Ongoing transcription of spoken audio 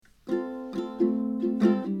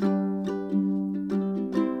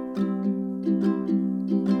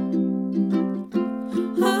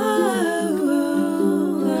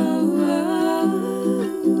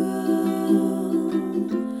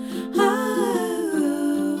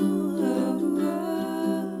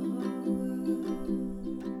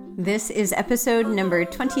This is episode number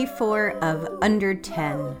 24 of Under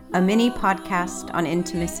 10, a mini podcast on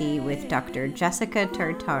intimacy with Dr. Jessica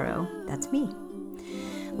Tartaro. That's me.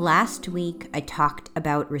 Last week, I talked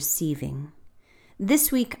about receiving.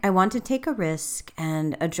 This week, I want to take a risk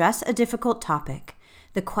and address a difficult topic,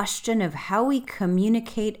 the question of how we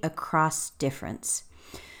communicate across difference.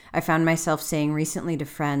 I found myself saying recently to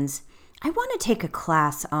friends, I want to take a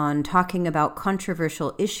class on talking about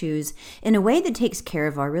controversial issues in a way that takes care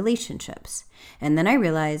of our relationships. And then I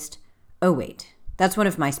realized, oh wait, that's one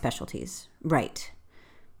of my specialties. Right.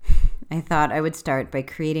 I thought I would start by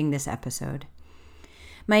creating this episode.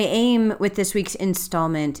 My aim with this week's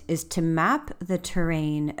installment is to map the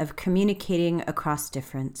terrain of communicating across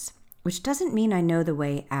difference, which doesn't mean I know the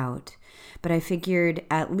way out, but I figured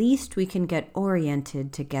at least we can get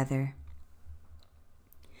oriented together.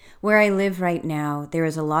 Where I live right now, there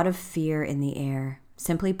is a lot of fear in the air.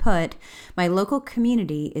 Simply put, my local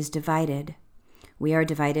community is divided. We are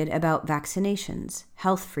divided about vaccinations,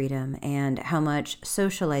 health freedom, and how much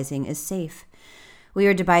socializing is safe. We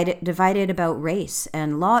are divided about race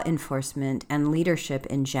and law enforcement and leadership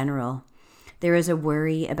in general. There is a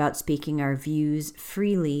worry about speaking our views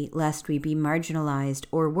freely lest we be marginalized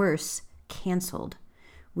or worse, canceled.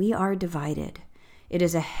 We are divided. It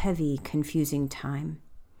is a heavy, confusing time.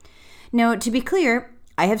 Now, to be clear,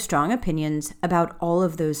 I have strong opinions about all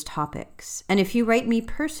of those topics, and if you write me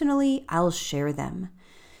personally, I'll share them.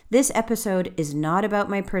 This episode is not about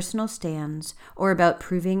my personal stands or about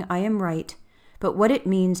proving I am right, but what it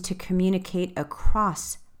means to communicate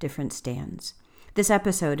across different stands. This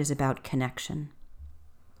episode is about connection.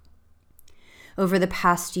 Over the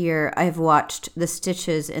past year, I've watched the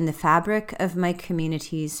stitches in the fabric of my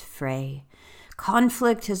community's fray.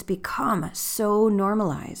 Conflict has become so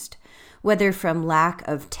normalized. Whether from lack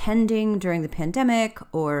of tending during the pandemic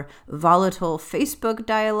or volatile Facebook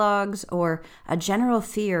dialogues or a general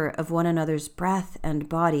fear of one another's breath and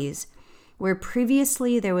bodies, where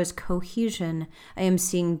previously there was cohesion, I am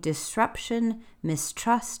seeing disruption,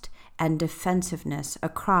 mistrust, and defensiveness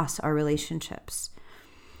across our relationships.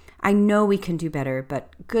 I know we can do better,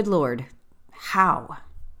 but good Lord, how?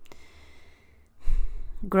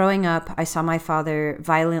 Growing up, I saw my father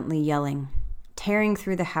violently yelling, tearing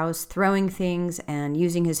through the house, throwing things, and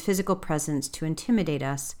using his physical presence to intimidate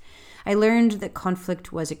us. I learned that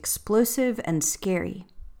conflict was explosive and scary.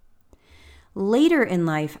 Later in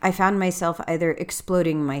life, I found myself either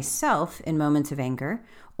exploding myself in moments of anger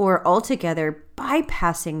or altogether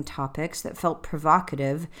bypassing topics that felt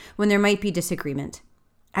provocative when there might be disagreement.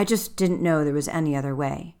 I just didn't know there was any other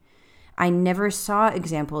way. I never saw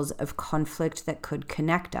examples of conflict that could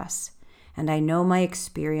connect us, and I know my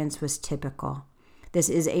experience was typical. This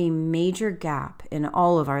is a major gap in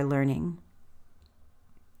all of our learning.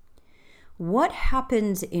 What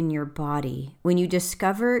happens in your body when you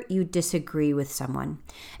discover you disagree with someone,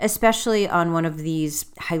 especially on one of these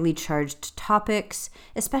highly charged topics,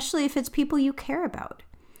 especially if it's people you care about?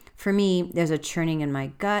 For me, there's a churning in my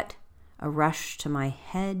gut, a rush to my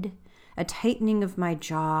head, a tightening of my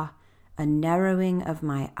jaw, a narrowing of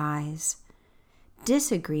my eyes.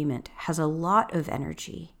 Disagreement has a lot of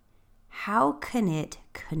energy. How can it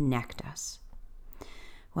connect us?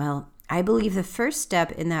 Well, I believe the first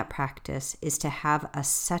step in that practice is to have a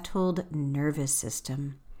settled nervous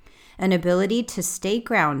system, an ability to stay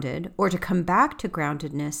grounded or to come back to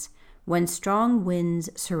groundedness when strong winds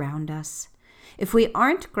surround us. If we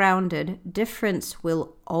aren't grounded, difference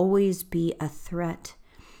will always be a threat,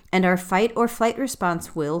 and our fight or flight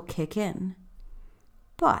response will kick in.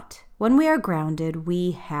 But when we are grounded,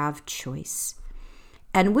 we have choice.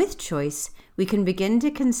 And with choice, we can begin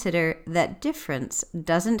to consider that difference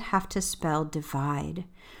doesn't have to spell divide.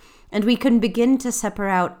 And we can begin to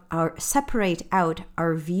separate out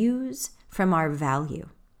our views from our value.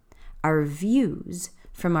 Our views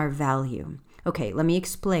from our value. Okay, let me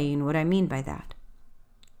explain what I mean by that.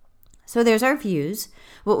 So there's our views,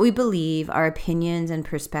 what we believe, our opinions and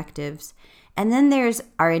perspectives. And then there's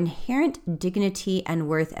our inherent dignity and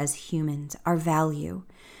worth as humans, our value.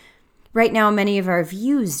 Right now, many of our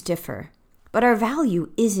views differ, but our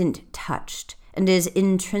value isn't touched and is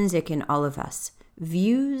intrinsic in all of us.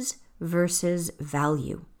 Views versus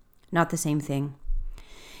value, not the same thing.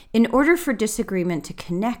 In order for disagreement to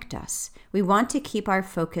connect us, we want to keep our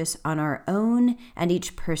focus on our own and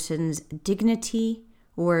each person's dignity,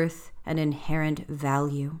 worth, and inherent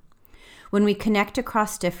value. When we connect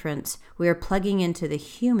across difference, we are plugging into the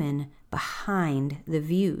human behind the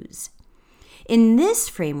views. In this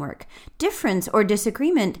framework, difference or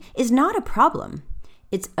disagreement is not a problem.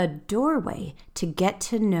 It's a doorway to get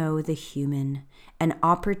to know the human, an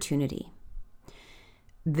opportunity.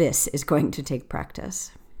 this is going to take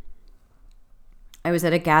practice. I was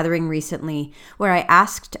at a gathering recently where I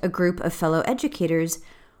asked a group of fellow educators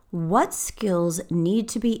what skills need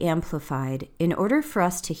to be amplified in order for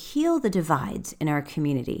us to heal the divides in our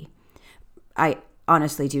community. I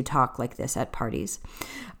honestly do talk like this at parties.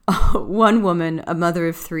 One woman, a mother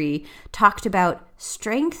of 3, talked about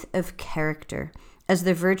strength of character as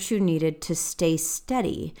the virtue needed to stay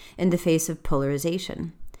steady in the face of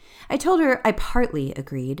polarization. I told her I partly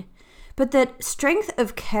agreed, but that strength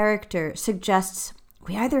of character suggests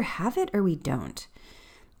we either have it or we don't.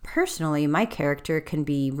 Personally, my character can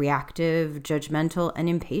be reactive, judgmental, and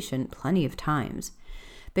impatient plenty of times.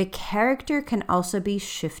 But character can also be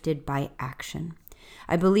shifted by action.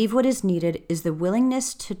 I believe what is needed is the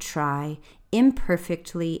willingness to try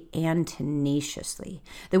imperfectly and tenaciously,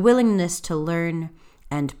 the willingness to learn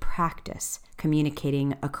and practice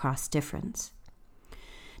communicating across difference.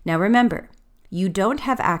 Now remember, you don't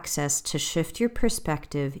have access to shift your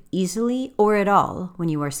perspective easily or at all when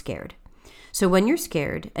you are scared. So when you're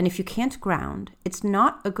scared, and if you can't ground, it's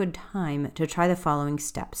not a good time to try the following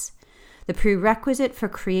steps. The prerequisite for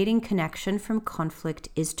creating connection from conflict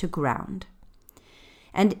is to ground.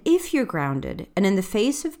 And if you're grounded, and in the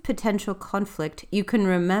face of potential conflict, you can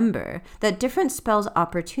remember that difference spells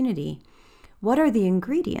opportunity, what are the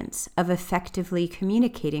ingredients of effectively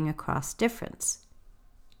communicating across difference?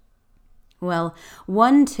 Well,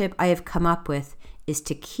 one tip I have come up with is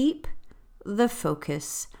to keep the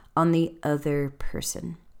focus on the other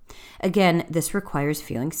person. Again, this requires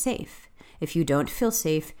feeling safe. If you don't feel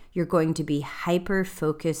safe, you're going to be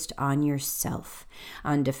hyper-focused on yourself,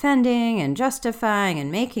 on defending and justifying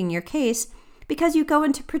and making your case because you go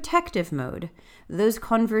into protective mode. Those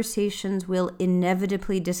conversations will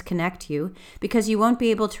inevitably disconnect you because you won't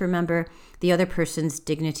be able to remember the other person's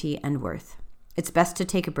dignity and worth. It's best to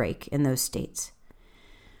take a break in those states.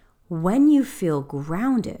 When you feel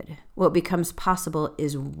grounded, what becomes possible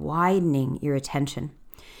is widening your attention.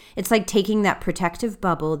 It's like taking that protective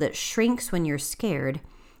bubble that shrinks when you're scared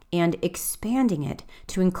and expanding it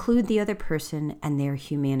to include the other person and their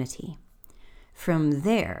humanity. From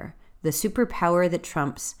there, the superpower that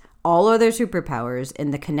trumps all other superpowers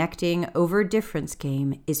in the connecting over difference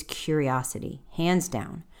game is curiosity, hands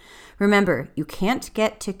down. Remember, you can't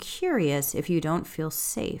get to curious if you don't feel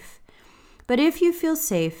safe. But if you feel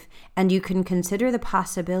safe and you can consider the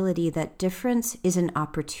possibility that difference is an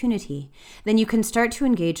opportunity, then you can start to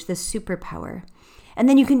engage this superpower. And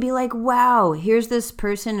then you can be like, wow, here's this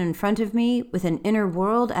person in front of me with an inner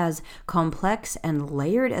world as complex and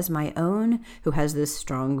layered as my own, who has this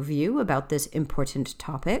strong view about this important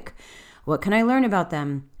topic. What can I learn about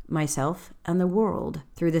them, myself, and the world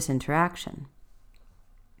through this interaction?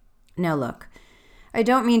 Now look, I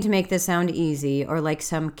don't mean to make this sound easy or like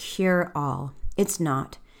some cure-all. It's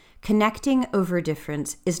not. Connecting over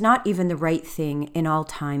difference is not even the right thing in all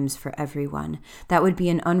times for everyone. That would be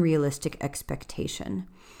an unrealistic expectation.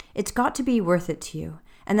 It's got to be worth it to you,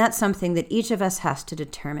 and that's something that each of us has to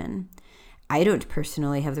determine. I don't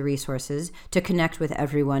personally have the resources to connect with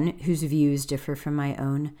everyone whose views differ from my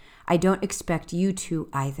own. I don't expect you to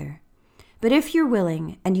either. But if you're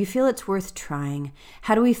willing and you feel it's worth trying,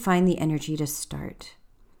 how do we find the energy to start?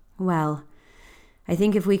 Well, I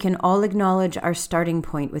think if we can all acknowledge our starting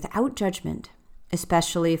point without judgment,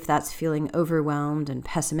 especially if that's feeling overwhelmed and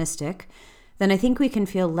pessimistic, then I think we can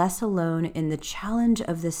feel less alone in the challenge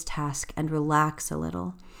of this task and relax a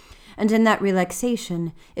little. And in that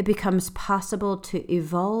relaxation, it becomes possible to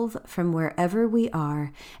evolve from wherever we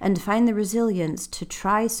are and find the resilience to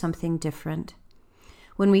try something different.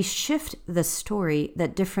 When we shift the story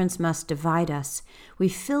that difference must divide us, we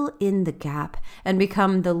fill in the gap and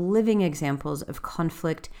become the living examples of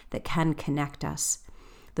conflict that can connect us.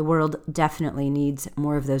 The world definitely needs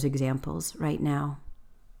more of those examples right now.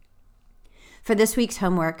 For this week's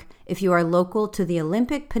homework, if you are local to the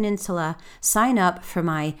Olympic Peninsula, sign up for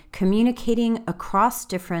my Communicating Across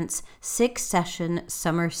Difference 6-session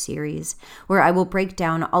summer series, where I will break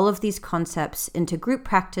down all of these concepts into group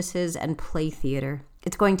practices and play theater.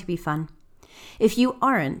 It's going to be fun. If you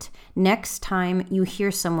aren't, next time you hear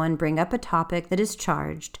someone bring up a topic that is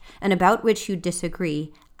charged and about which you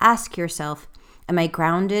disagree, ask yourself, am I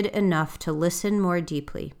grounded enough to listen more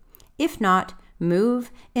deeply? If not, move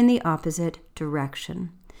in the opposite direction.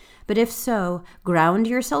 But if so, ground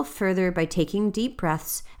yourself further by taking deep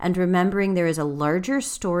breaths and remembering there is a larger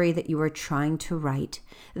story that you are trying to write.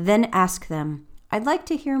 Then ask them, I'd like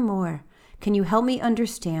to hear more. Can you help me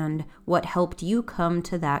understand what helped you come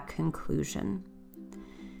to that conclusion?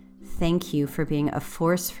 Thank you for being a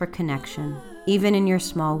force for connection, even in your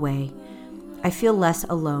small way. I feel less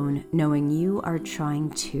alone knowing you are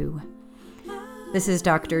trying too. This is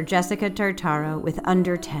Dr. Jessica Tartaro with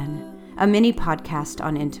Under 10, a mini podcast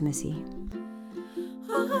on intimacy.